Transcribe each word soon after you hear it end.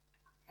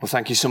Well,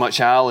 thank you so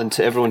much, Al, and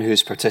to everyone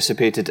who's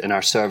participated in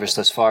our service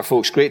thus far.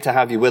 Folks, great to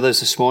have you with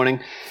us this morning.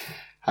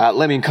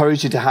 Let me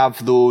encourage you to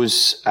have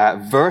those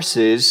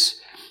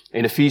verses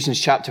in Ephesians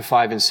chapter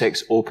 5 and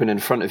 6 open in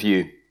front of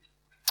you.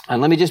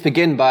 And let me just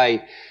begin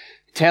by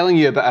telling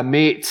you about a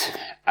mate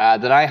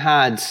that I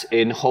had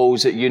in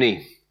halls at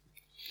uni.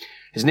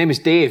 His name is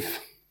Dave.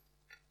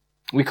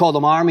 We called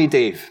him Army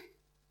Dave,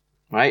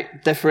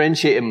 right?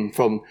 Differentiate him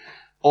from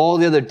all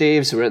the other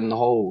Daves who were in the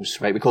halls,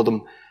 right? We called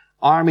him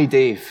Army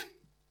Dave.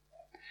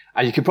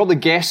 And you could probably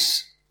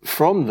guess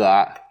from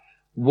that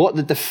what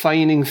the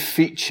defining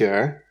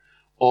feature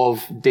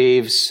of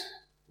Dave's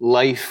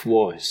life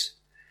was,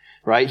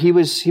 right? He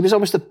was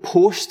almost the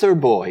poster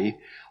boy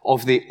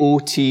of the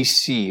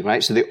OTC,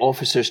 right? So the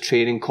Officers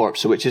Training Corps,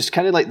 so which is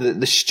kind of like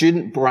the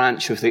student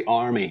branch of the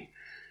army.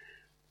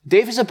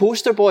 Dave is a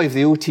poster boy of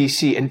the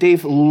OTC, and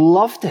Dave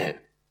loved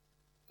it,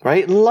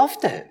 right?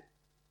 Loved it.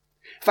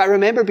 In fact, I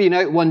remember being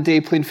out one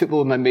day playing football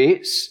with my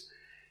mates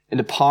in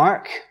the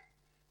park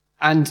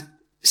and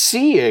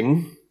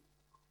spotting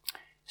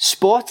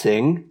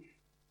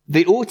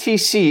the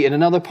OTC in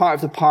another part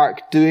of the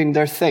park doing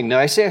their thing. Now,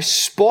 I say I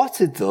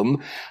spotted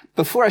them.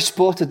 Before I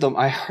spotted them,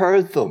 I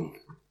heard them.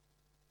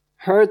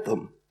 Heard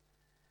them.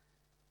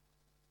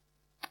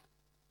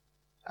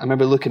 I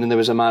remember looking and there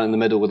was a man in the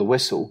middle with a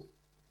whistle,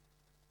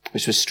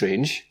 which was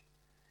strange.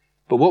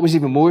 But what was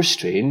even more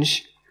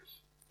strange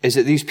is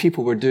that these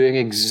people were doing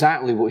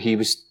exactly what he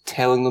was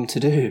telling them to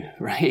do,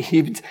 right?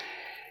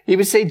 He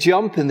would say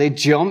jump and they'd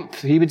jump.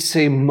 He would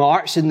say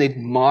march and they'd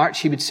march.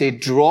 He would say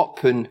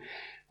drop and,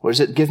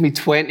 give me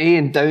 20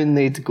 and down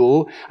they'd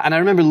go. And I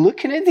remember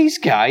looking at these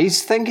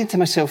guys thinking to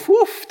myself,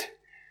 woof,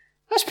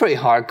 that's pretty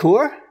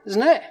hardcore,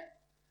 isn't it?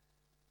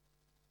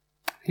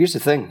 Here's the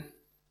thing.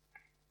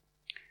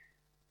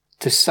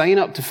 To sign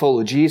up to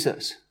follow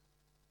Jesus,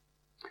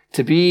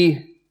 to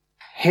be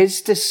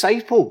his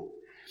disciple,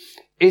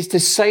 is to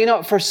sign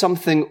up for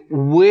something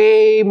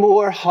way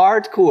more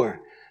hardcore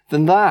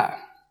than that.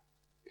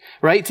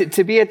 Right?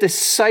 To be a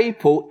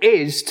disciple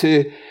is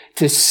to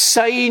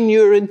sign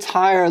your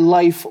entire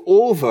life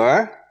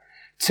over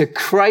to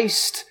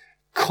Christ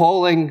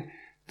calling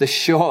the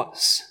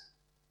shots.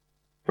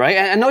 Right?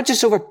 And not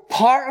just over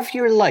part of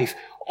your life,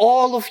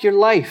 all of your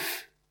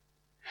life.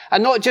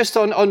 And not just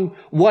on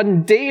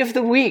one day of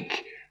the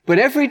week, but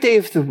every day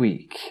of the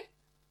week.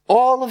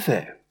 All of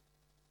it.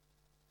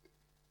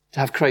 To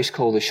have Christ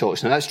call the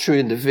shots. Now that's true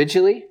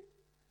individually.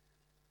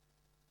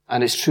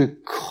 And it's true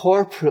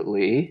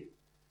corporately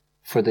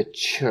for the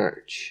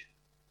church.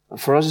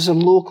 And for us as a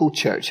local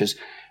church,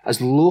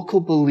 as local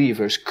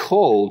believers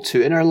called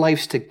to, in our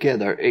lives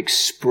together,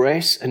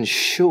 express and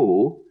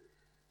show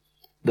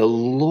the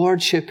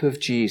lordship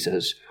of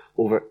Jesus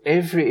over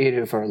every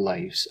area of our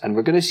lives. And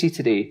we're going to see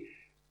today,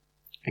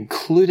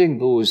 including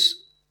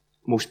those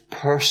most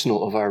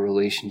personal of our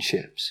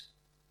relationships,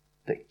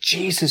 that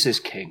Jesus is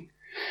King.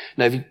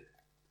 Now, if you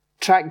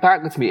track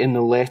back with me in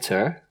the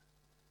letter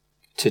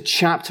to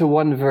chapter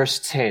 1, verse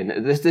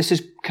 10. This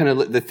is kind of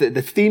like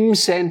the theme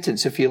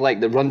sentence, if you like,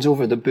 that runs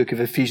over the book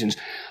of Ephesians.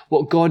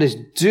 What God is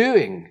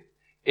doing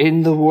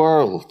in the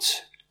world.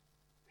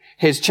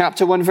 His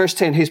chapter 1, verse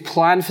 10, his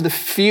plan for the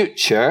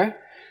future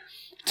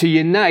to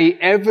unite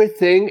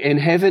everything in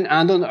heaven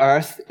and on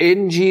earth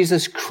in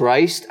Jesus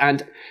Christ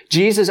and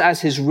Jesus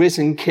as his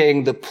risen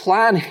King. The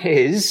plan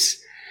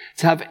is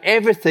to have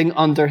everything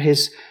under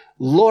his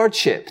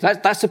lordship.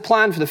 That's the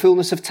plan for the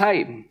fullness of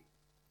time.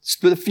 It's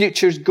where the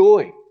future's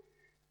going.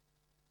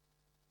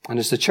 And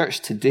as the church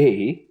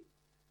today,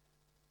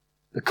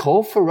 the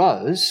call for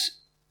us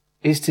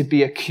is to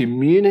be a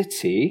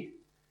community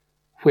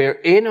where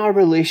in our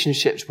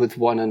relationships with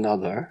one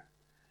another,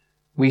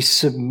 we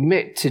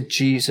submit to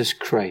Jesus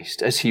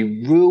Christ as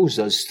he rules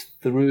us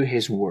through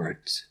his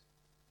words.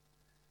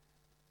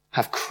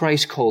 Have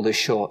Christ call the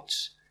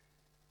shots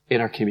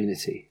in our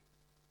community.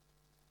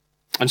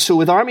 And so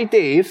with Army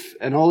Dave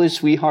and all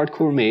his wee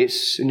hardcore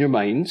mates in your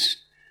minds,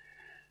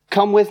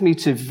 come with me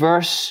to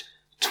verse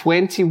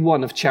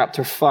 21 of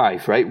chapter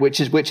 5, right? Which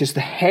is the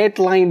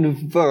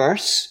headline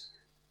verse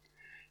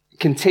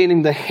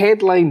containing the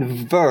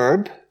headline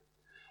verb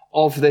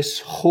of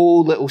this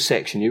whole little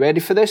section. You ready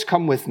for this?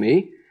 Come with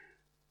me.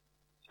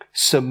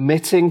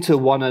 Submitting to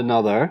one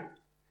another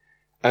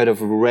out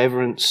of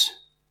reverence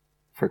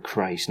for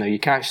Christ. Now you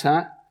catch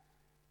that?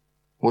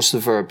 What's the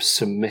verb?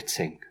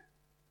 Submitting.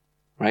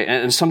 Right?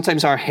 And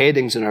sometimes our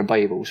headings in our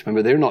Bibles,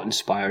 remember, they're not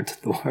inspired.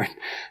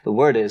 The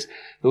word is,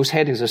 those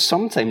headings are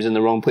sometimes in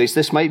the wrong place.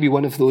 This might be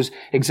one of those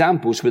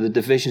examples where the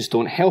divisions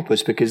don't help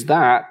us, because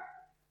that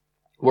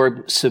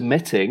word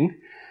submitting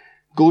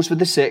goes with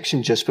the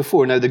section just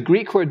before. Now, the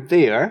Greek word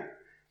there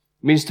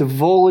means to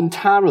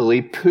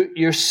voluntarily put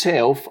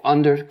yourself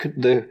under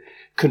the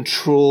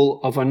control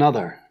of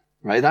another.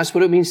 Right? That's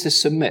what it means to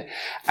submit.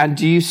 And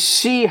do you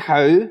see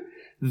how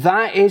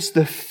that is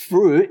the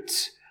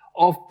fruit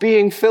of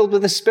being filled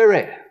with the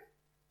Spirit?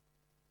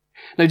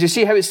 Now, do you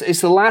see how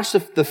it's the last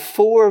of the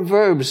four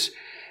verbs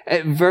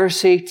at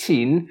verse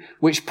 18,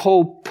 which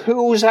Paul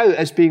pulls out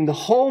as being the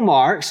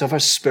hallmarks of a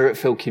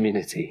Spirit-filled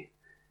community?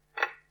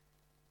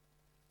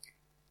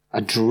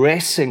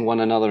 Addressing one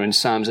another in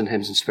psalms and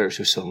hymns and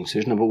spiritual songs.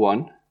 Here's number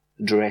 1,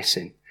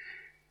 addressing.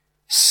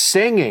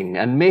 Singing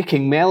and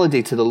making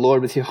melody to the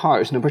Lord with your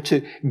heart is number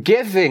 2.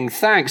 Giving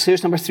thanks.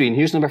 Here's number 3. And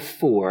here's number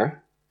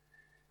 4.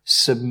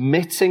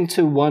 Submitting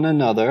to one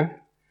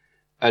another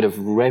out of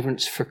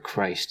reverence for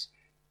Christ.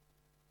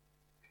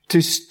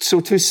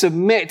 So to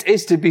submit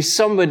is to be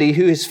somebody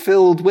who is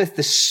filled with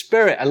the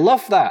Spirit. I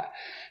love that.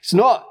 It's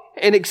not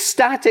in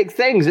ecstatic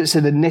things. It's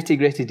in the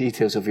nitty-gritty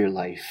details of your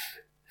life.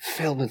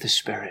 Filled with the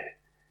Spirit.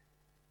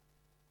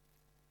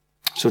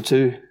 So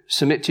to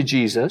submit to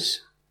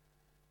Jesus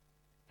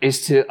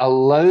is to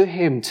allow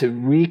him to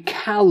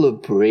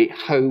recalibrate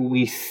how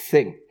we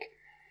think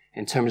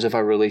in terms of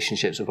our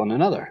relationships with one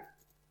another.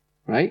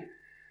 Right?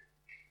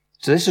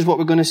 So this is what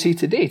we're going to see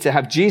today. To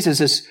have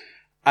Jesus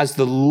as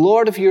the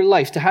Lord of your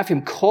life, to have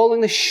him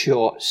calling the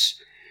shots,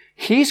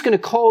 he's going to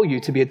call you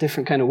to be a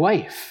different kind of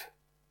wife.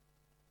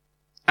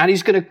 And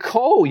he's going to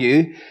call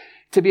you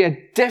to be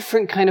a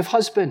different kind of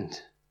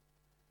husband.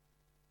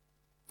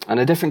 And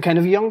a different kind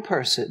of young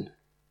person.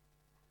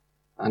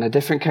 And a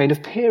different kind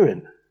of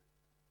parent.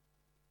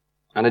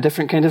 And a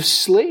different kind of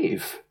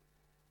slave.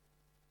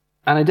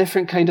 And a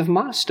different kind of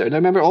master. Now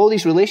remember, all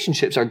these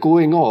relationships are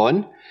going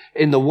on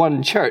in the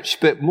one church,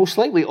 but most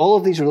likely all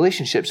of these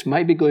relationships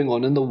might be going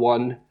on in the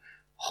one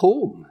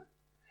home.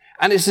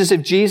 And it's as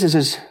if Jesus,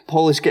 as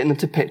Paul is getting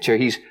into picture,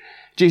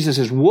 Jesus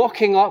is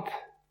walking up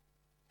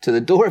to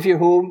the door of your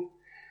home,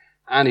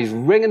 and he's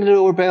ringing the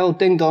doorbell,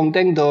 ding dong,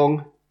 ding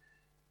dong,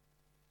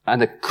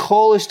 and the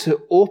call is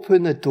to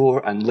open the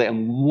door and let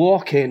him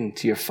walk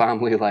into your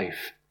family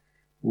life.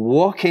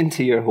 Walk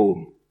into your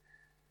home.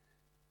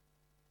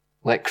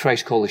 Let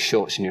Christ call the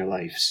shots in your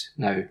lives.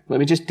 Now, let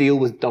me just deal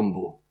with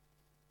Dumbo.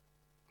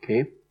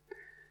 Okay?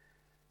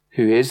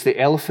 Who is the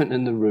elephant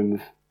in the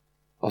room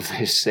of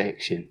this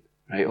section.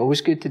 Right?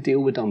 Always good to deal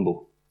with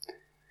Dumbo.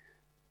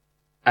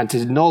 And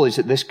to acknowledge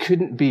that this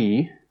couldn't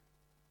be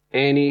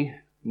any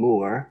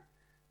more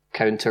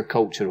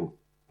countercultural.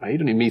 Right? You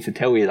don't need me to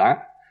tell you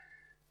that.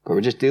 But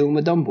we're just dealing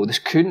with Dumbo. This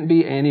couldn't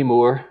be any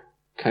more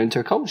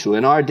countercultural.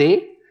 In our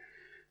day,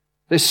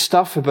 this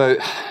stuff about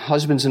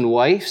husbands and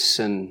wives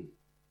and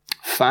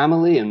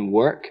family and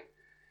work,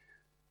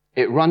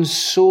 it runs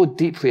so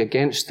deeply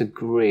against the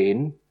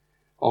grain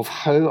of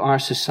how our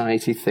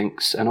society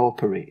thinks and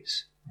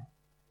operates.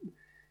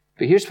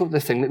 But here's the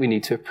thing that we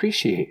need to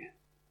appreciate.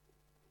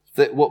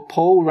 That what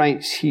Paul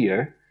writes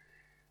here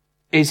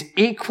is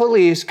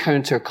equally as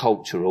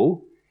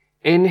countercultural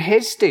in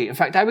his day. In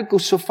fact, I would go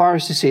so far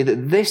as to say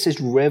that this is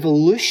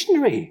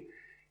revolutionary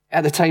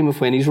at the time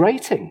of when he's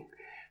writing.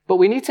 But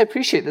we need to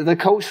appreciate that the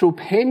cultural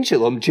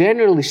pendulum,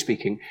 generally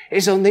speaking,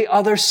 is on the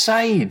other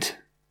side.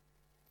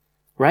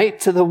 Right?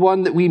 To the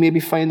one that we maybe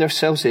find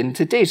ourselves in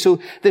today. So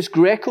this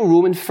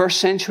Greco-Roman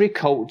first century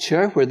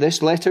culture where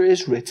this letter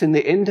is written,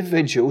 the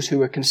individuals who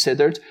are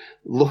considered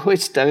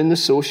lowest down the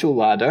social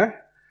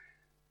ladder,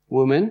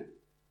 women,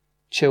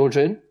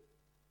 children,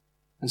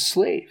 and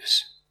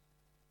slaves.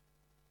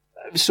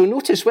 So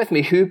notice with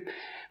me who,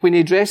 when he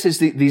addresses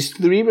these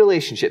 3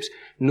 relationships,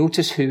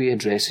 notice who he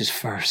addresses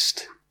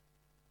first.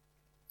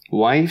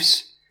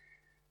 Wives,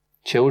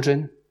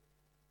 children,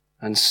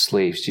 and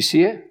slaves. Do you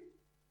see it?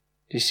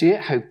 Do you see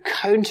it? How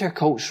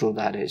countercultural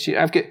that is.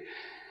 I've got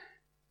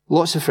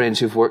lots of friends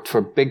who've worked for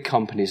big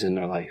companies in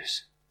their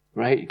lives,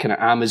 right? Kind of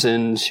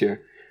Amazons, your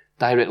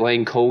direct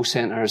line call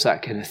centers,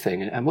 that kind of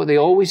thing. And what they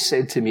always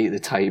said to me at the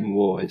time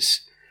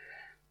was,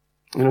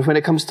 when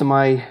it comes to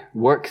my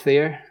work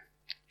there,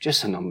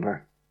 just a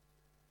number.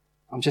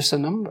 I'm just a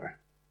number.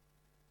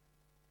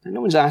 And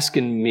no one's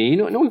asking me.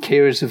 No one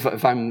cares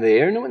if I'm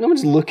there. No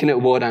one's looking at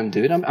what I'm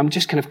doing. I'm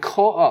just kind of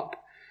caught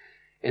up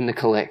in the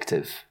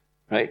collective,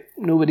 right?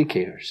 Nobody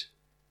cares.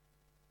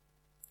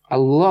 I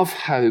love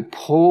how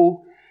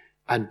Paul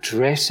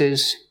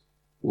addresses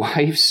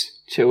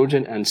wives,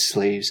 children, and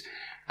slaves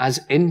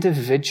as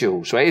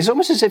individuals, right? It's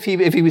almost as if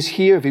he was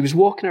here, if he was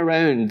walking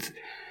around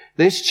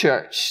this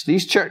church,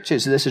 these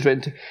churches this is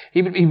written to,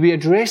 he'd be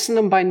addressing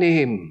them by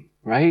name,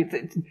 right?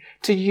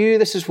 To you,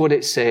 this is what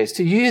it says.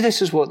 To you,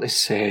 this is what this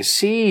says.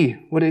 See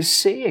what it's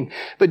saying.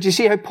 But do you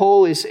see how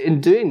Paul is,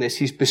 in doing this,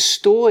 he's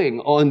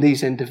bestowing on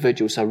these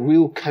individuals a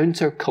real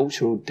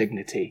countercultural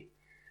dignity.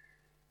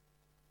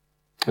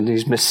 And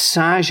he's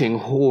massaging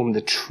home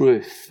the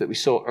truth that we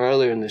saw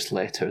earlier in this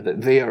letter,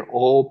 that they are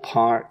all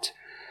part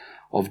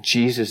of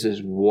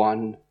Jesus'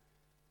 one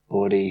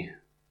body.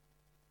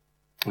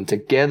 And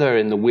together,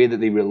 in the way that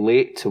they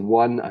relate to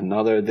one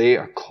another, they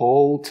are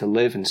called to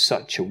live in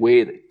such a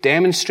way that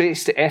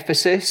demonstrates to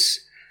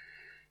Ephesus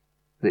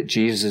that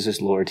Jesus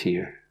is Lord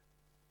here.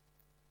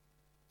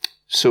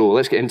 So,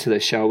 let's get into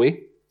this, shall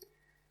we?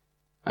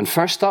 And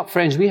first up,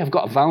 friends, we have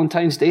got a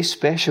Valentine's Day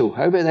special.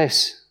 How about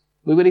this?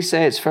 Look what he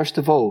says, first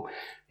of all.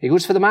 He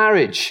goes for the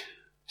marriage.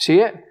 See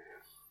it?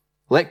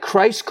 Let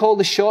Christ call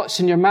the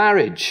shots in your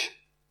marriage.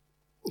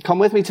 Come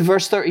with me to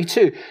verse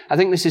 32. I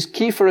think this is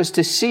key for us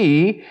to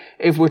see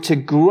if we're to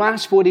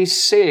grasp what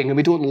he's saying and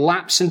we don't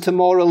lapse into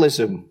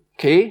moralism.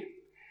 Okay?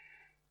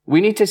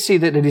 we need to see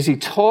that as he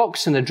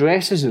talks and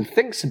addresses and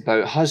thinks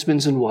about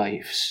husbands and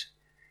wives,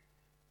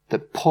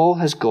 that Paul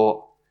has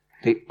got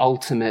the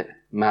ultimate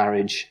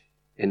marriage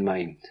in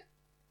mind.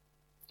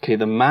 Okay,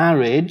 the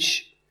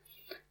marriage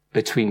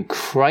between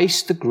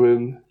Christ the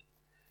groom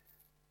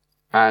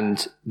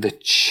and the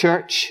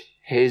church,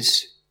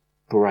 his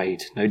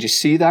bride. Now, do you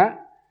see that?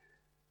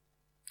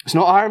 It's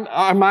not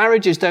our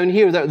marriages down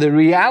here. The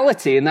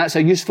reality, and that's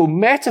a useful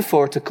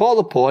metaphor to call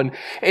upon,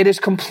 it is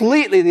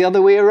completely the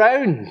other way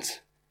around.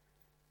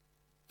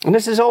 And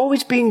this has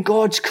always been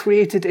God's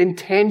created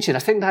intention. I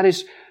think that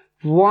is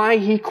why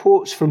he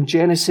quotes from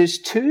Genesis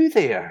 2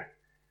 there.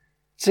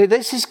 So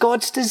this is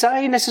God's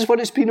design. This is what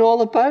it's been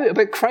all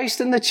about Christ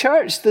and the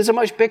church. There's a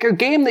much bigger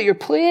game that you're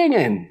playing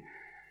in.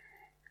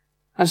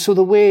 And so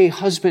the way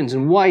husbands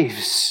and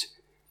wives,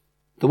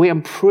 the way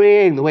I'm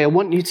praying, the way I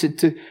want you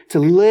to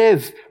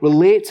live,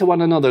 relate to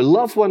one another,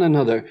 love one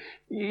another,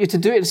 you're to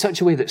do it in such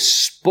a way that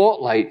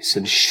spotlights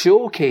and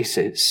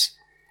showcases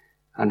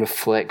and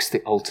reflects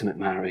the ultimate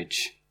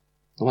marriage.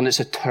 The one that's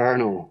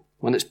eternal,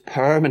 one that's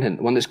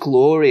permanent, one that's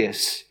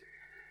glorious.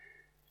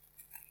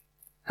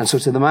 And so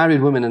to the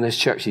married woman in this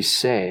church, he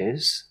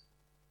says,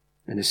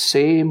 in the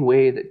same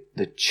way that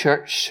the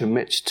church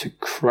submits to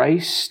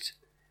Christ,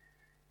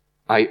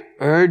 I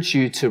urge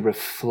you to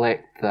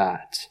reflect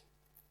that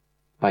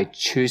by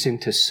choosing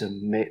to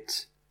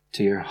submit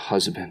to your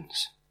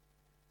husbands.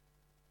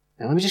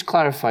 Now let me just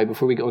clarify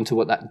before we get on to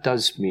what that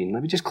does mean.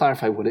 Let me just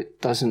clarify what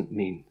it doesn't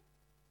mean.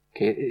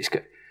 Okay,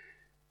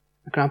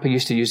 my grandpa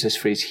used to use this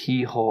phrase,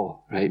 hee-haw,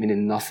 right,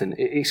 meaning nothing.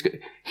 It's got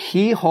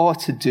hee-haw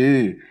to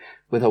do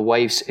with a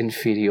wife's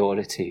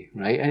inferiority,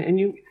 right?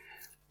 And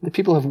the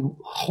people have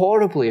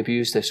horribly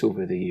abused this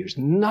over the years.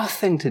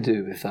 Nothing to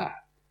do with that.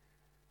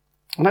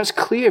 And that's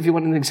clear if you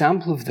want an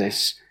example of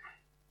this.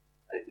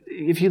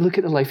 If you look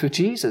at the life of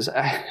Jesus,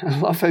 I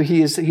love how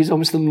he's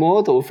almost the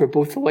model for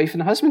both the wife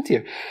and the husband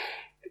here.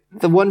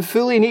 The one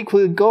fully and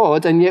equally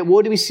God, and yet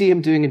what do we see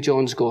him doing in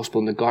John's Gospel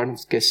in the Garden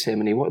of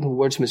Gethsemane? What are the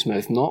words from his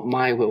mouth? Not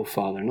my will,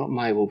 Father, not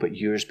my will, but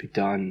yours be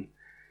done.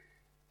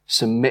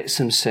 Submits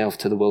himself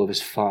to the will of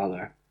his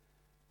Father.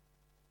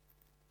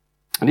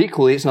 And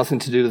equally, it's nothing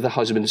to do with the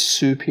husband's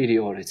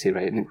superiority,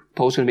 right? And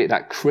Paul's going to make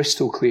that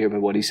crystal clear by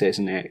what he says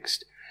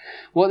next.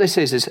 What this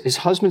is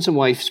husbands and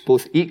wives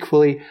both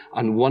equally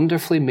and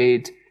wonderfully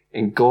made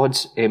in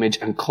God's image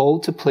and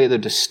called to play their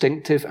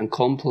distinctive and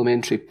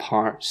complementary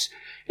parts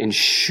in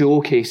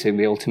showcasing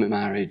the ultimate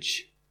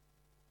marriage.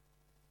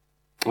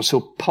 And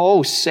so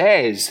Paul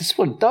says, this is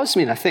what it does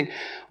mean, I think,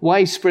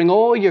 wives, bring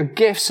all your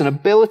gifts and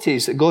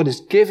abilities that God has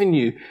given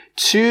you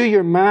to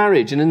your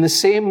marriage. And in the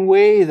same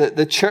way that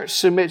the church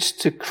submits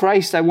to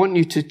Christ, I want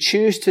you to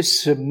choose to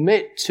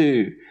submit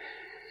to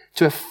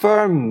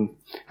affirm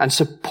and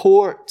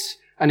support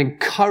and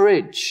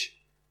encourage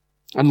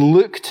and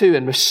look to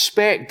and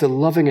respect the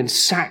loving and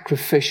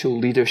sacrificial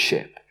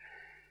leadership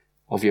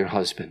of your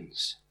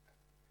husbands.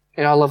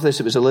 You know, I love this.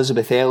 It was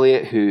Elizabeth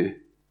Elliot who,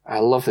 I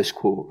love this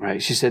quote,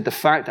 right? She said, the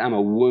fact I'm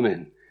a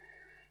woman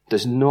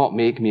does not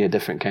make me a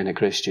different kind of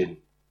Christian.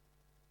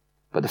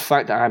 But the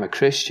fact that I'm a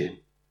Christian,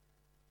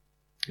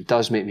 it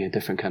does make me a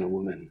different kind of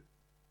woman.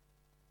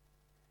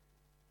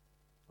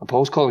 And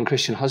Paul's calling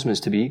Christian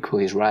husbands to be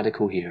equally as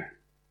radical here.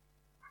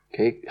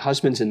 Okay,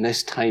 husbands in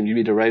this time, you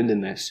read around in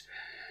this,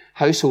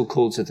 household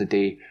codes of the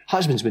day,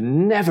 husbands would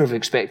never have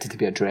expected to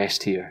be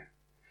addressed here.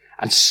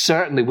 And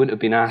certainly wouldn't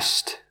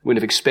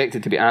have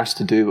expected to be asked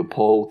to do what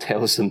Paul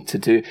tells them to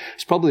do.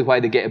 It's probably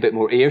why they get a bit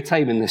more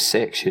airtime in this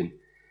section.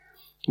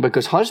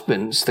 Because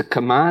husbands, the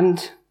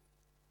command,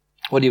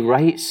 what he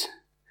writes,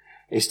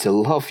 is to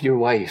love your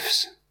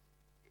wives.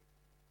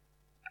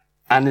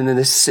 And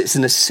it's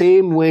in the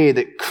same way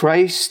that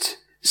Christ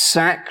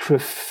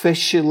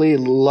sacrificially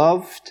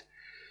loved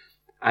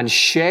and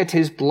shed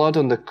his blood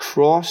on the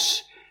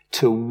cross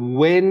to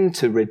win,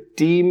 to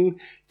redeem,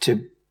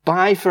 to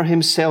buy for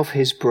himself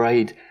his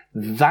bride.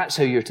 That's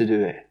how you're to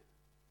do it.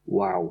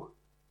 Wow.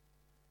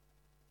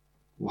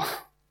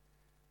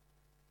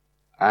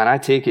 And I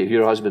take it, if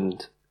you're a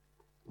husband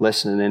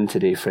listening in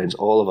today, friends,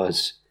 all of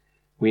us,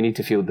 we need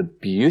to feel the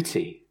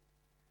beauty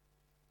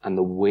and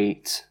the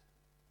weight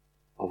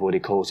of what he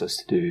calls us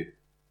to do.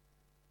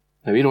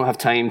 Now, we don't have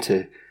time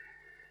to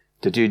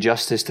do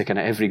justice to kind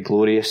of every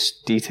glorious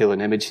detail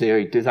and image there.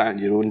 You do that in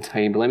your own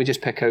time. But let me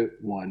just pick out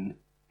one.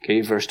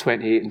 Okay, verse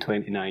 28 and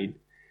 29.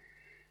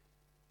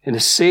 In the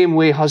same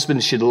way,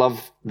 husbands should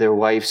love their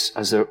wives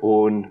as their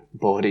own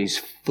bodies.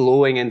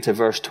 Flowing into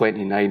verse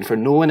 29. For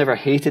no one ever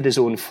hated his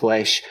own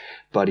flesh,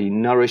 but he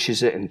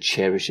nourishes it and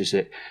cherishes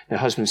it. Now,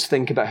 husbands,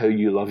 think about how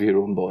you love your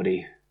own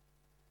body.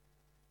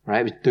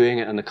 Right? I was doing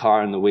it in the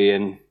car on the way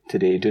in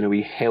today, doing a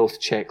wee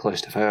health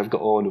checklist of how I've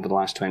got on over the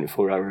last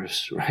 24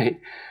 hours, right?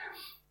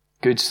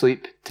 Good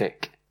sleep,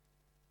 tick.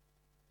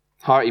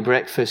 Hearty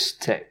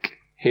breakfast, tick.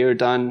 Hair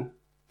done,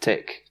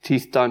 tick.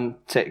 Teeth done,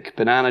 tick.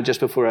 Banana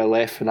just before I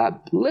left for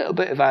that little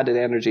bit of added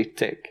energy,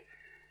 tick.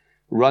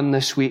 Run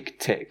this week,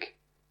 tick.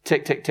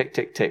 Tick, tick, tick,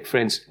 tick, tick.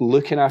 Friends,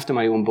 looking after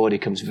my own body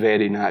comes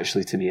very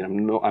naturally to me,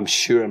 and I'm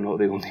sure I'm not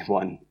the only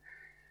one.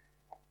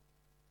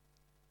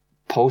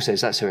 Paul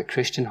says that's how a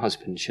Christian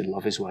husband should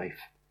love his wife.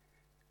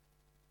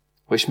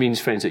 Which means,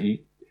 friends, that you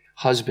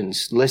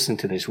husbands, listen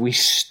to this. We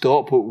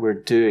stop what we're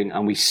doing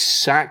and we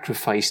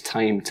sacrifice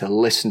time to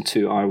listen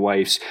to our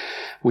wives.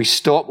 We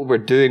stop what we're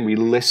doing. We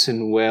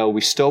listen well.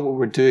 We stop what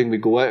we're doing. We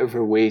go out of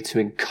our way to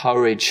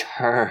encourage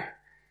her.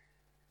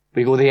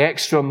 We go the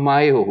extra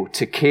mile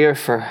to care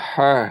for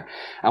her.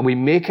 And we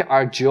make it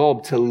our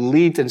job to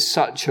lead in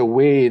such a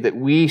way that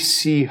we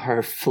see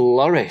her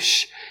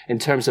flourish in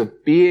terms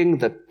of being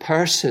the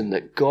person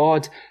that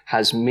God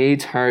has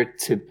made her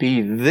to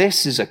be.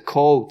 This is a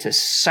call to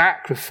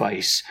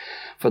sacrifice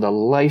for the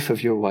life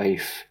of your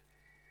wife.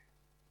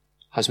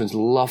 Husbands,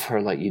 love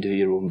her like you do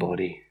your own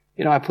body.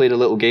 You know, I played a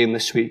little game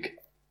this week.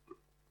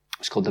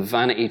 It's called the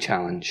Vanity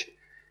Challenge.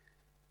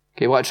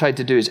 Okay, what I tried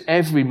to do is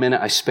every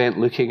minute I spent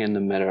looking in the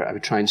mirror, I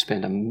would try and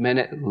spend a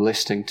minute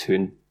listening to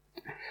and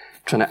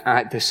trying to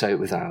act this out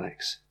with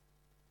Alex.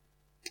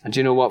 And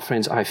do you know what,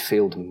 friends? I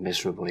failed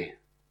miserably.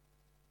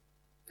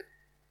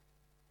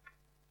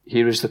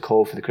 Here is the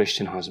call for the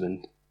Christian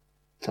husband,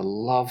 to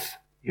love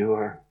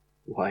your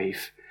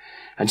wife.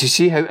 And you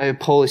see how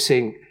Paul is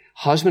saying,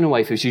 husband and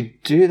wife, as you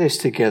do this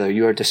together,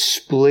 you are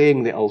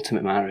displaying the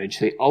ultimate marriage.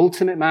 The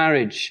ultimate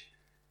marriage.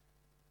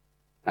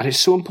 And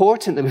it's so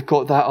important that we've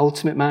got that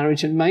ultimate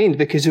marriage in mind,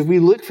 because if we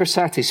look for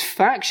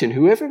satisfaction,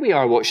 whoever we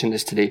are watching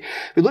this today,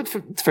 we look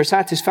for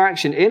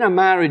satisfaction in a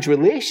marriage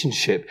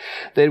relationship,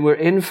 then we're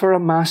in for a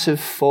massive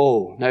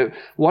fall. Now,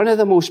 one of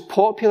the most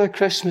popular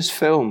Christmas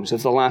films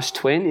of the last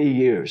 20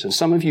 years, and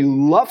some of you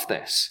love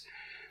this,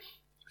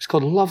 it's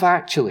called Love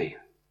Actually,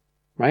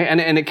 right?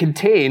 And it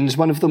contains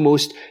one of the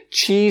most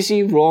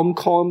cheesy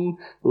rom-com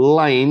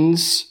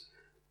lines.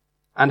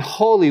 And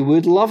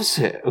Hollywood loves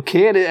it,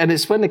 okay? And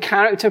it's when the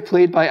character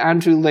played by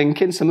Andrew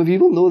Lincoln, some of you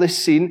will know this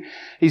scene,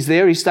 he's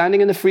there, he's standing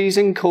in the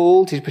freezing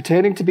cold, he's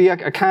pretending to be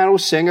a carol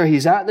singer,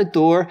 he's at the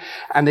door,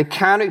 and the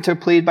character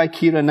played by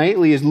Keira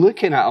Knightley is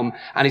looking at him,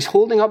 and he's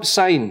holding up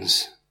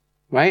signs,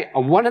 right?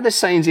 And one of the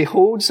signs he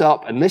holds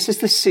up, and this is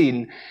the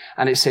scene,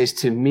 and it says,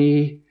 "To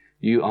me,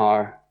 you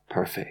are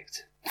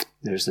perfect."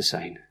 There's the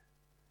sign.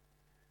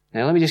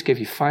 Now let me just give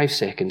you 5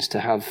 seconds to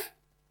have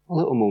a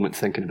little moment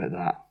thinking about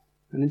that,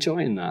 and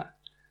enjoying that.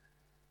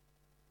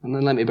 And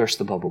then let me burst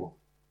the bubble.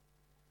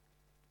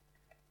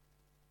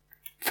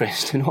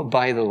 Friends, do not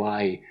buy the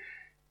lie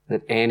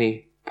that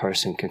any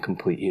person can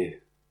complete you.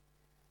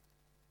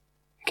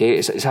 Okay,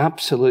 it's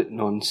absolute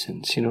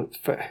nonsense. You know,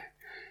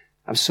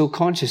 I'm so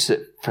conscious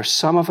that for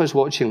some of us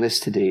watching this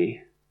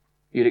today,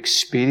 your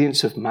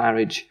experience of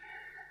marriage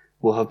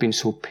will have been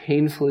so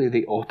painfully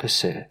the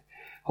opposite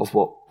of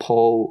what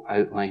Paul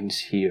outlines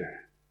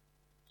here.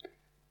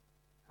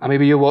 And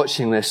maybe you're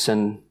watching this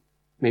and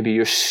maybe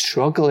you're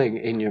struggling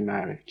in your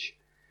marriage.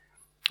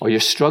 Or you're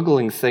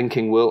struggling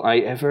thinking, will I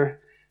ever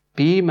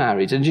be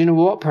married? And you know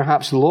what?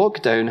 Perhaps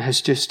lockdown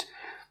has just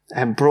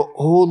brought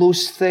all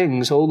those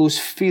things, all those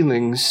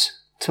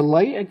feelings to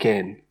light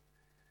again.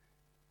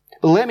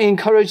 But let me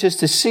encourage us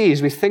to see,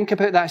 as we think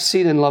about that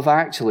scene in Love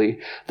Actually,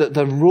 that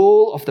the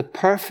role of the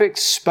perfect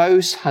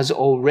spouse has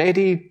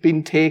already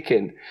been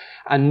taken.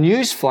 And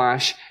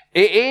newsflash,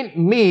 it ain't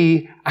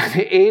me and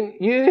it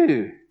ain't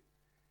you.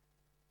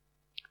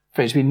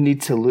 Friends, we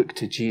need to look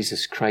to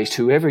Jesus Christ.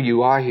 Whoever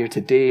you are here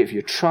today, if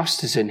your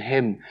trust is in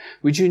Him,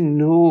 would you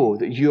know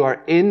that you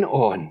are in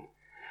on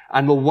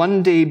and will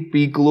one day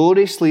be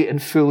gloriously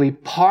and fully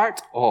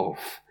part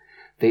of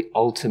the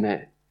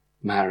ultimate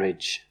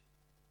marriage.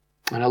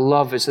 And I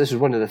love this. This is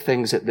one of the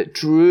things that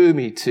drew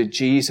me to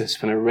Jesus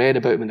when I read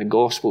about Him in the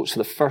Gospels for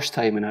the first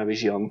time when I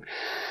was young.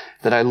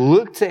 That I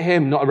looked at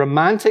Him, not a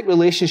romantic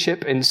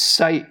relationship in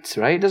sight,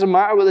 right? It doesn't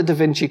matter what the Da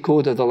Vinci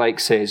Code or the like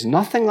says.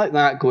 Nothing like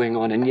that going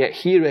on. And yet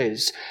here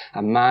is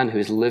a man who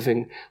is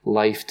living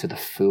life to the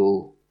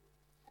full.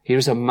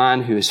 Here's a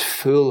man who is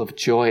full of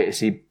joy as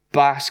he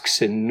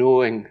basks in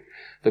knowing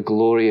the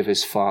glory of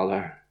his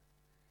Father.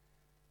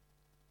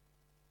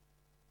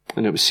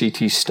 And it was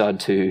C.T.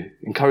 Studd who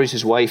encouraged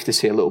his wife to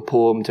say a little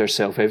poem to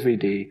herself every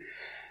day.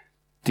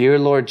 Dear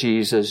Lord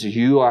Jesus,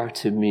 you are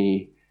to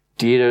me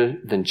dearer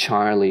than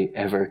Charlie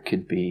ever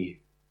could be.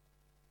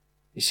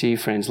 You see,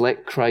 friends,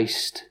 let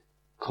Christ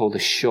call the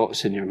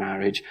shots in your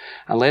marriage.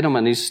 And let Him,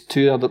 and these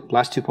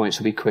last 2 points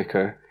will be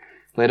quicker,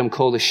 let Him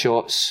call the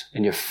shots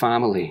in your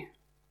family.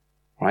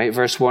 Right?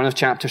 Verse 1 of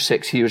chapter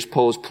 6, here's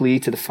Paul's plea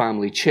to the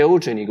family.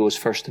 Children, he goes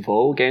first of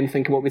all. Again,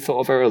 think of what we thought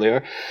of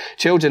earlier.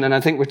 Children, and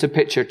I think we're to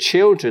picture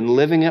children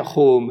living at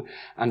home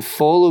and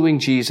following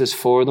Jesus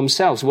for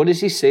themselves. What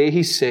does he say?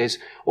 He says,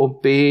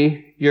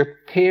 obey your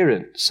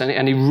parents.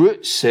 And he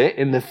roots it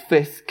in the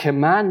 5th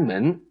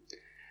commandment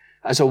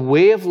as a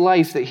way of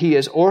life that he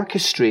has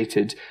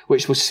orchestrated,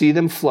 which will see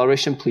them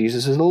flourish and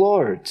pleases the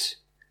Lord.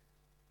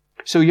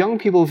 So young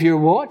people, if you're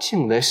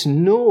watching this,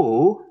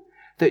 know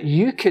that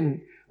you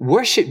can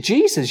worship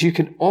Jesus. You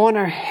can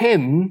honor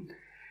Him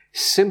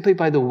simply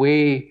by the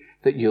way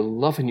that you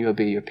love and you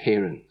obey your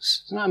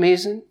parents. Isn't that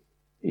amazing?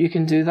 You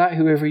can do that,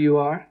 whoever you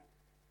are.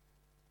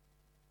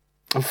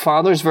 And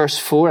fathers, verse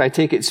 4, I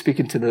take it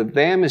speaking to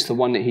them is the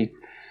one that he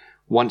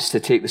wants to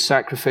take the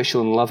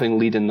sacrificial and loving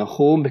lead in the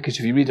home, because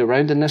if you read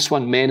around in this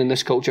one, men in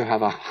this culture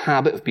have a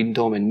habit of being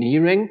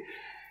domineering.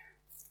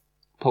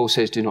 Paul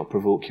says, do not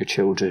provoke your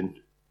children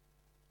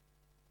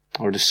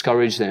or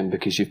discourage them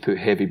because you've put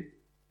heavy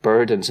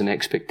burdens and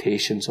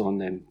expectations on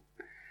them,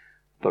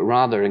 but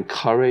rather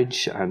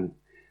encourage and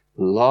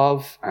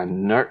love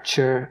and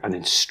nurture and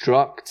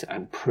instruct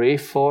and pray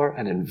for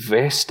and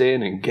invest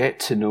in and get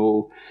to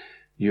know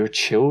your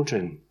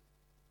children.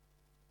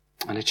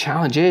 And the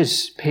challenge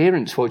is,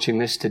 parents watching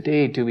this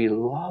today, do we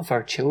love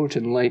our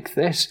children like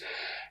this?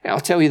 I'll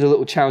tell you the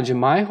little challenge in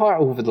my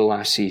heart over the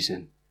last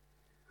season.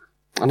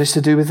 And it's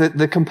to do with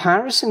the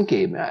comparison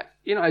game.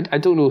 I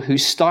don't know who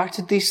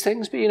started these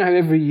things, but you know how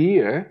every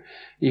year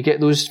you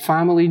get those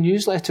family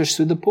newsletters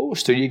through the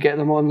post, or you get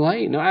them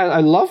online.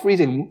 I love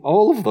reading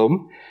all of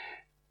them,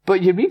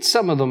 but you read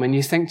some of them and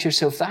you think to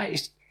yourself,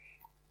 it's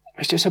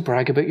just a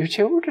brag about your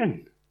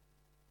children,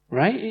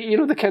 right? You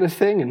know, the kind of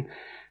thing. And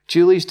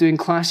Julie's doing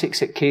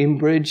classics at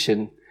Cambridge,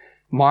 and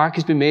Mark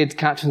has been made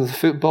captain of the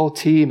football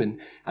team, and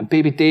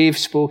baby Dave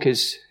spoke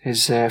his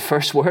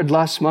first word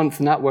last month,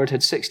 and that word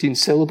had 16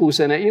 syllables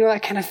in it. You know,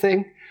 that kind of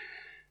thing.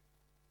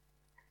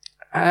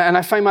 And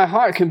I find my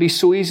heart can be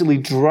so easily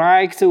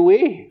dragged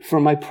away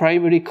from my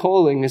primary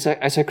calling as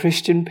a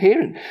Christian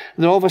parent.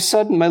 That all of a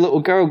sudden my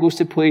little girl goes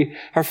to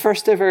her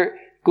first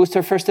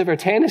ever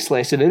tennis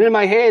lesson, and in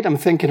my head I'm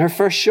thinking, her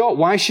first shot,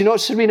 why is she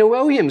not Serena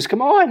Williams?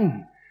 Come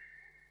on!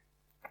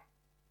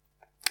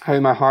 How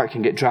my heart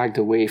can get dragged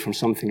away from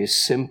something as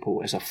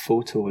simple as a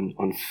photo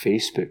on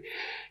Facebook.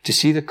 To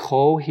see the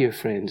call here,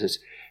 friends,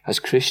 as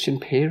Christian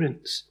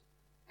parents,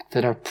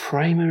 that our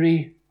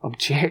primary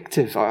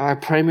objective, our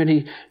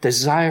primary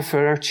desire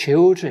for our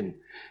children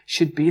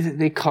should be that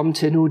they come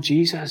to know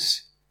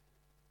Jesus,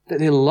 that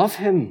they love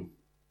him,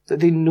 that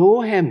they know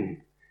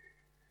him.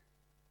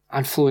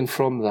 And flowing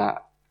from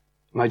that,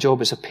 my job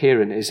as a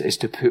parent is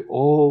to put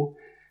all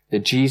the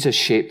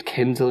Jesus-shaped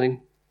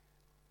kindling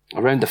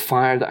around the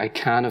fire that I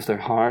can of their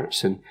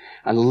hearts, and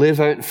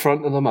live out in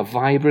front of them a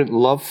vibrant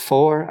love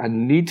for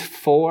and need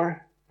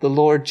for the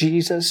Lord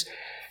Jesus,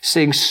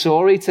 saying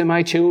sorry to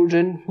my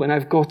children when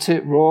I've got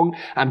it wrong,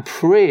 and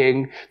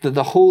praying that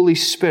the Holy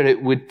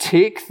Spirit would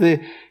take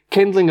the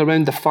kindling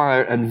around the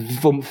fire and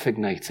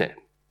ignite it.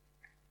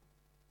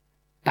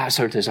 That's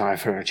our desire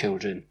for our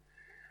children.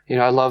 You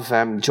know, I love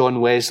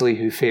John Wesley,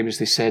 who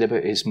famously said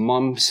about his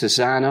mum,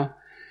 Susanna.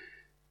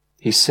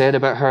 He said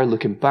about her,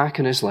 looking back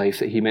in his life,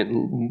 that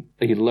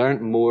he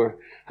learned more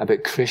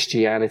about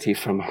Christianity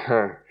from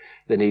her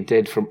than he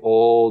did from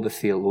all the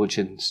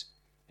theologians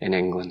in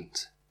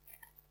England.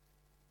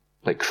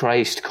 Let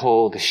Christ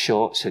call the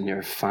shots in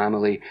your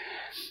family.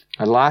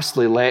 And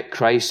lastly, let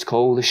Christ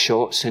call the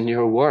shots in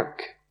your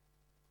work.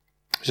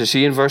 As you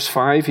see in verse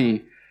 5,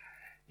 he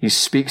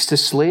speaks to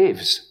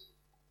slaves.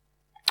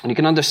 And you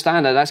can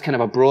understand that that's kind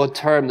of a broad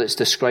term that's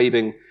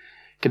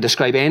can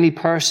describe any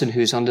person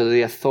who's under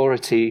the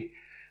authority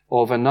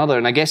of another.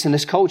 And I guess in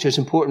this culture, it's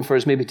important for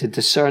us maybe to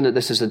discern that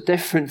this is a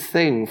different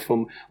thing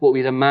from what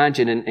we'd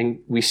imagine and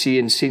we see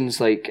in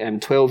scenes like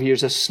 12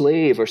 Years a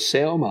Slave or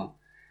Selma.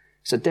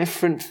 It's a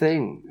different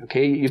thing,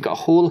 okay? You've got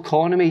a whole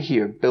economy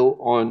here built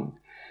on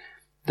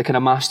the kind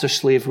of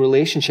master-slave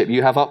relationship.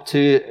 You have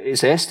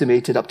it's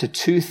estimated, up to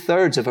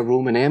 2/3 of a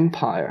Roman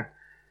Empire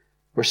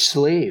were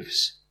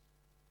slaves.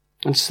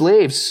 And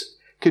slaves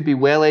could be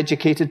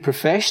well-educated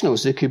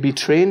professionals. They could be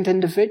trained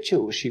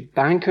individuals.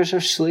 Bankers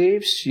are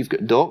slaves. You've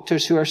got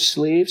doctors who are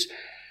slaves.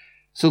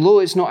 So though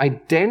it's not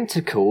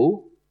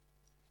identical,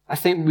 I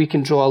think we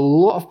can draw a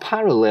lot of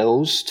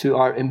parallels to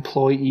our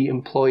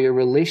employee-employer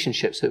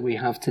relationships that we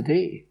have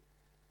today.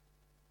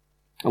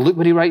 And look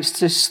what he writes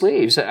to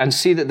slaves, and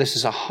see that this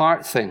is a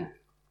heart thing.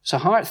 It's a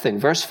heart thing.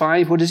 Verse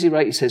 5, what does he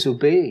write? He says,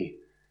 obey.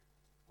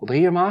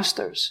 Obey your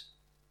masters.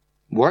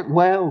 Work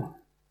well.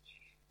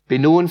 Be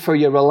known for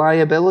your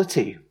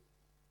reliability.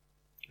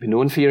 Be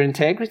known for your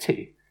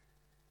integrity.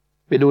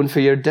 Be known for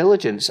your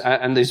diligence.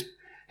 And there's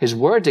his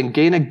wording,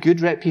 gain a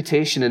good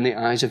reputation in the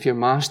eyes of your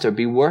master.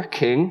 Be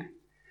working,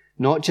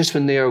 not just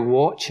when they are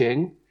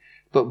watching,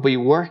 but be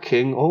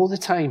working all the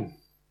time.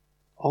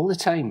 All the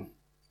time.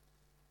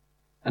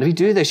 And if you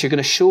do this, you're going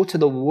to show to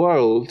the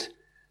world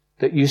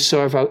that you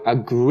serve a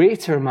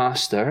greater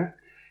master,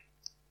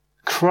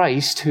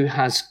 Christ, who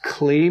has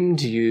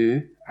claimed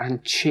you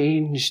and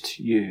changed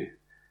you.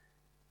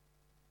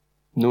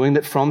 Knowing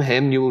that from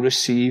him you will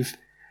receive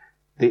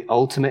the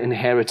ultimate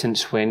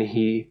inheritance when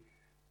he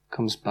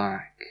comes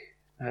back.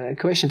 A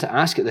question to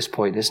ask at this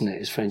point, isn't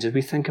it, is, friends, as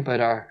we think about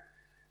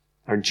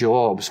our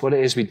jobs, what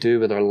it is we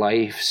do with our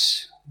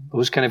lives,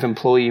 those kind of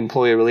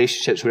employee-employer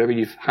relationships, wherever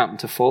you happen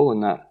to fall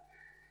in that,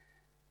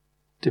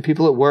 do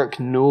people at work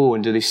know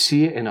and do they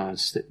see it in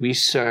us that we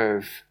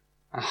serve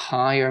a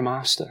higher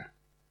master?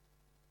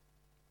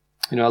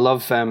 You know, I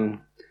love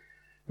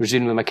was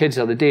reading with my kids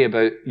the other day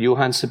about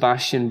Johann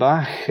Sebastian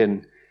Bach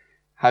and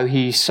how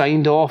he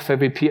signed off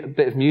every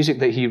bit of music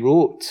that he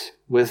wrote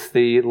with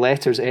the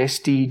letters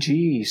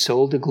SDG,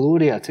 Sol de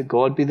Gloria, to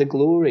God be the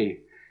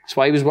glory. That's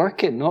why he was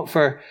working, not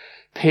for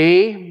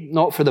Pay,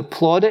 not for the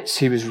plaudits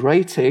he was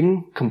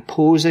writing,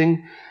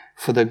 composing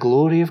for the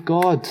glory of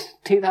God.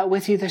 Take that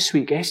with you this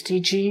week.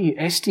 SDG,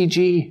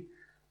 SDG.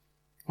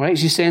 Right?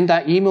 As you send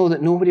that email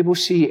that nobody will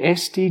see,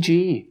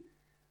 SDG.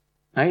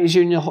 Right? As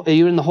you're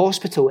in the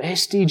hospital,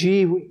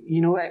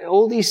 SDG.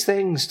 All these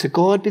things. To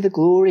God be the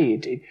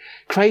glory.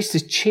 Christ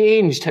has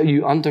changed how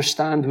you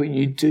understand what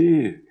you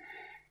do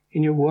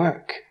in your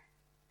work.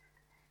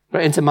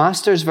 Right, into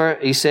masters,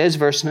 he says,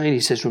 verse 9, he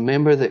says,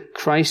 remember that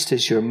Christ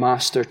is your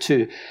master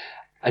too,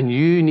 and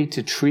you need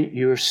to treat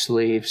your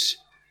slaves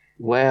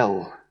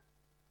well.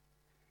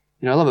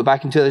 I love it.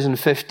 Back in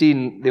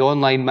 2015, the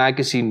online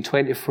magazine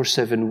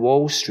 24/7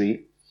 Wall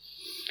Street,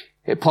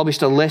 it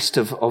published a list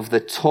of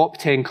the top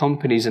 10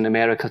 companies in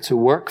America to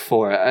work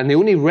for, and the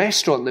only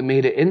restaurant that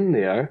made it in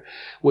there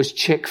was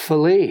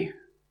Chick-fil-A.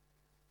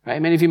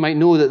 Right? Many of you might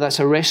know that that's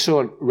a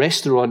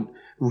restaurant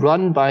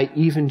run by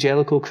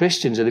evangelical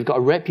Christians, and they've got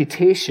a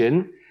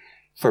reputation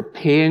for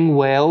paying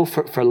well,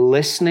 for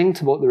listening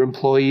to what their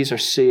employees are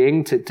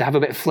saying, to have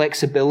a bit of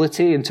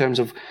flexibility in terms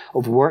of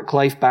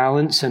work-life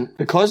balance. And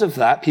because of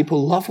that,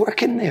 people love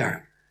working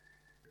there.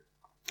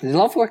 They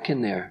love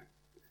working there.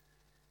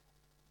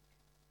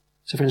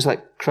 So friends,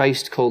 let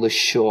Christ call the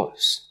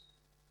shots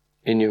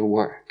in your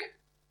work.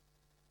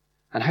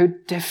 And how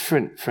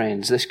different,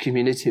 friends, this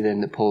community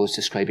then that Paul is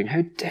describing,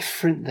 how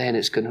different then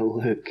it's going to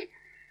look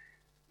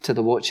to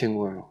the watching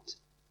world.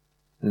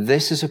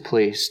 This is a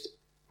place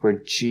where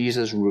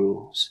Jesus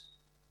rules.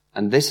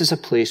 And this is a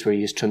place where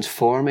he is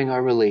transforming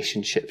our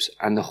relationships.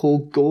 And the whole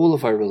goal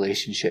of our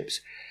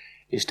relationships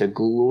is to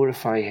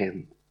glorify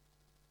him.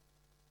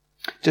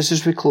 Just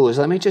as we close,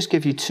 let me just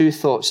give you two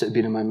thoughts that have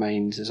been in my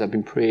mind as I've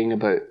been praying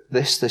about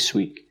this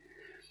week.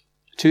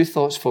 Two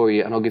thoughts for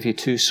you, and I'll give you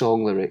two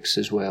song lyrics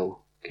as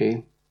well.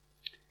 Okay?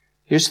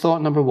 Here's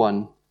thought number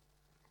one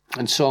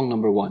and song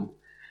number one.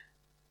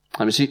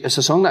 It's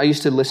a song that I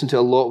used to listen to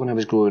a lot when I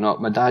was growing up.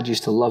 My dad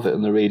used to love it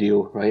on the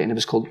radio, right? And it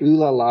was called Ooh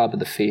La La by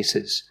the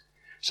Faces.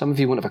 Some of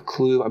you won't have a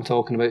clue what I'm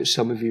talking about.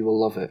 Some of you will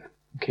love it.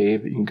 Okay,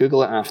 but you can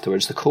Google it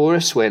afterwards. The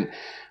chorus went,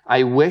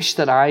 I wish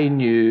that I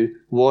knew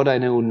what I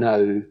know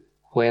now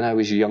when I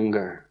was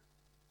younger.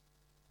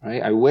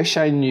 Right? I wish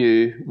that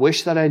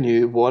I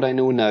knew what I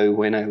know now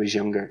when I was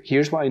younger.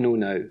 Here's what I know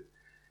now.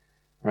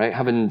 Right?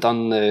 Having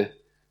done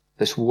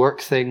this work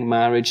thing,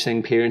 marriage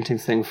thing,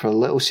 parenting thing for a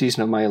little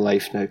season of my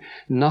life now,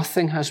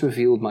 nothing has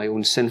revealed my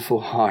own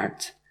sinful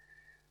heart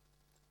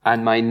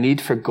and my need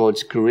for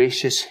God's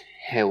gracious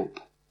help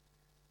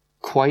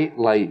quite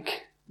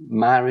like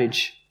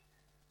marriage,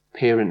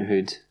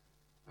 parenthood,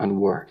 and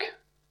work.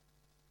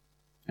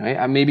 Right?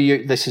 And maybe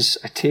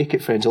I take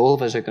it, friends, all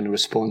of us are going to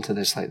respond to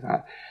this like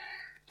that.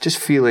 Just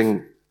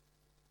feeling,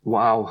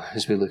 wow,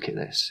 as we look at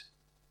this.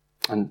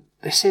 And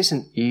this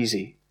isn't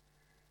easy.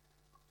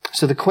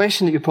 So the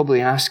question that you're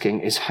probably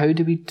asking is, how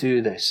do we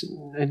do this?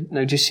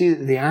 Now, do you see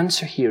that the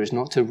answer here is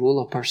not to roll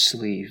up our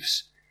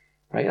sleeves,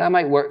 right? That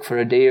might work for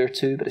a day or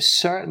two, but it's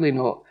certainly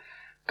not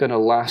going to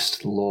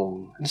last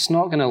long. It's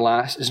not going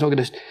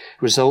to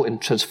result in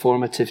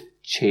transformative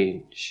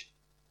change,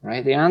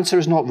 right? The answer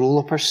is not roll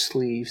up our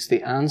sleeves.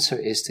 The answer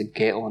is to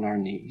get on our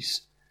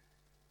knees.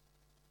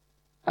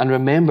 And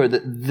remember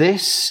that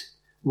this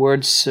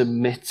word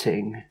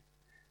submitting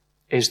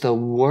is the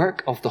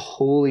work of the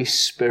Holy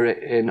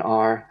Spirit in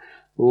our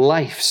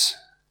lives.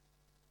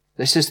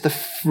 This is the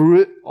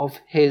fruit of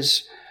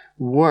his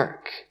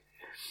work.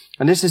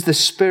 And this is the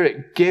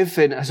Spirit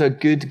given as a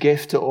good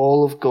gift to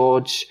all of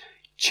God's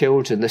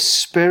children. The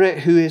Spirit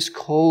who is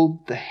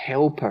called the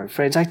Helper.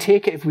 Friends, I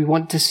take it if we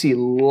want to see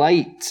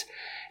light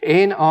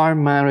in our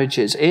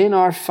marriages, in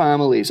our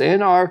families,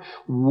 in our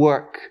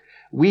work,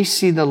 we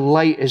see the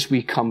light as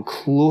we come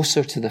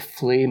closer to the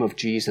flame of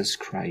Jesus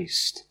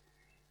Christ.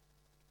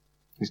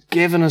 He's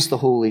given us the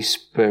Holy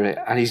Spirit,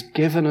 and he's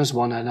given us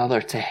one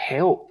another to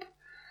help.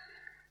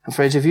 And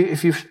friends,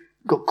 if you've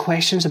got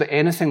questions about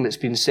anything that's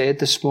been said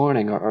this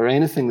morning or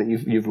anything that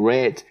you've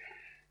read,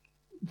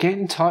 get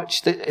in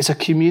touch. As a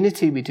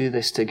community, we do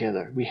this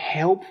together. We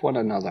help one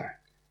another.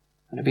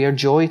 And it'd be our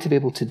joy to be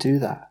able to do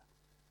that.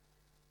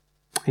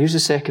 Here's the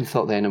second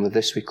thought then, and with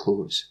this we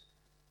close.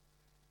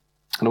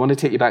 And I want to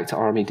take you back to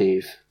Army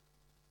Dave.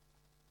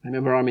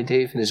 Remember Army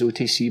Dave and his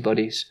OTC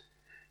buddies?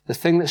 The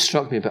thing that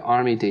struck me about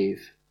Army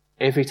Dave,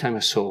 every time I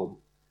saw him,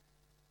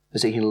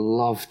 was that he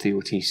loved the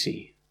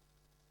OTC.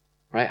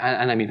 Right?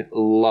 And I mean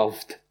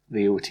loved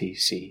the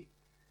OTC.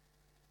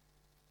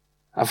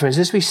 And friends,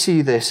 as we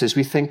see this, as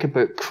we think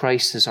about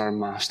Christ as our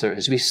master,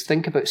 as we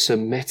think about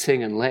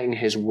submitting and letting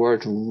his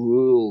word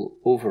rule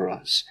over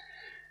us,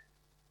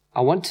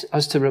 I want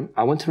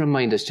to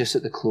remind us just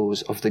at the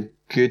close of the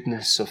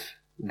goodness of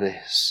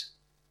this.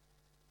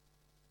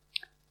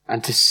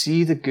 And to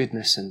see the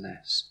goodness in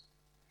this.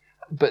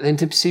 But then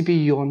to see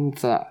beyond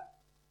that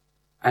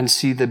and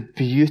see the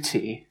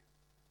beauty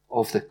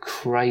of the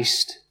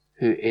Christ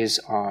who is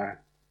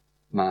our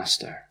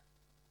master.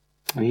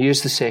 And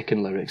here's the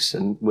second lyrics,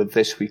 and with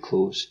this we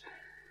close.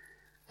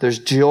 There's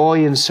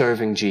joy in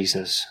serving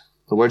Jesus.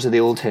 The words of the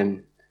old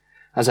hymn.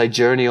 As I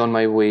journey on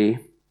my way,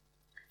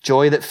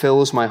 Joy that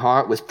fills my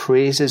heart with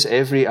praises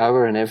every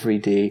hour and every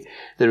day.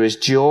 There is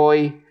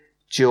joy,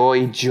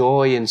 joy,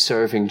 joy in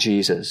serving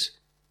Jesus.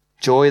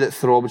 Joy that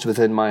throbs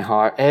within my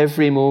heart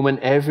every moment,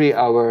 every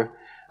hour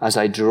as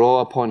I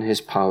draw upon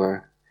his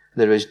power.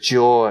 There is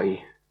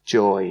joy,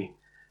 joy,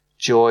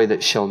 joy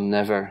that shall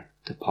never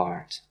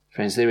depart.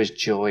 Friends, there is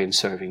joy in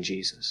serving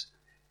Jesus.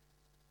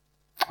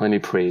 Let me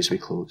pray as we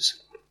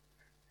close.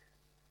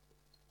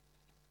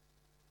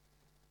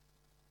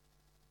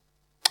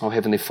 Oh,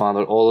 Heavenly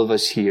Father, all of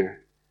us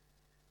here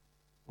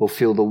will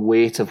feel the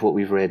weight of what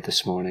we've read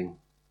this morning.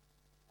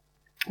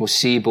 We'll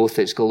see both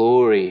its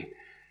glory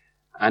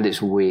and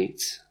its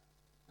weight.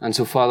 And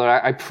so, Father,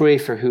 I pray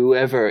for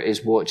whoever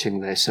is watching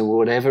this and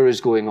whatever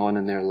is going on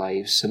in their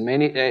lives,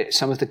 and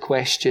some of the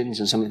questions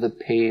and some of the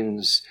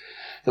pains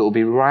that will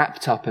be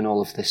wrapped up in all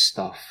of this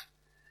stuff.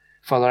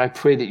 Father, I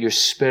pray that your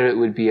Spirit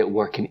would be at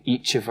work in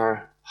each of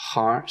our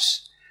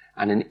hearts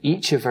and in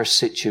each of our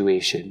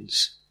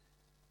situations.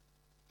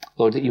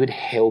 Lord, that you would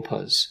help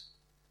us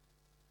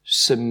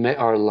submit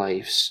our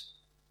lives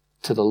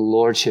to the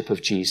Lordship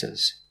of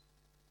Jesus.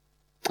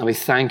 And we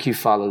thank you,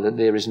 Father, that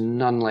there is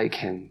none like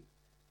him.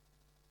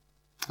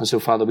 And so,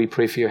 Father, we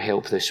pray for your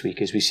help this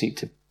week as we seek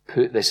to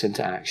put this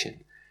into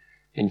action.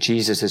 In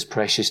Jesus'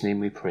 precious name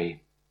we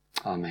pray.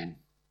 Amen.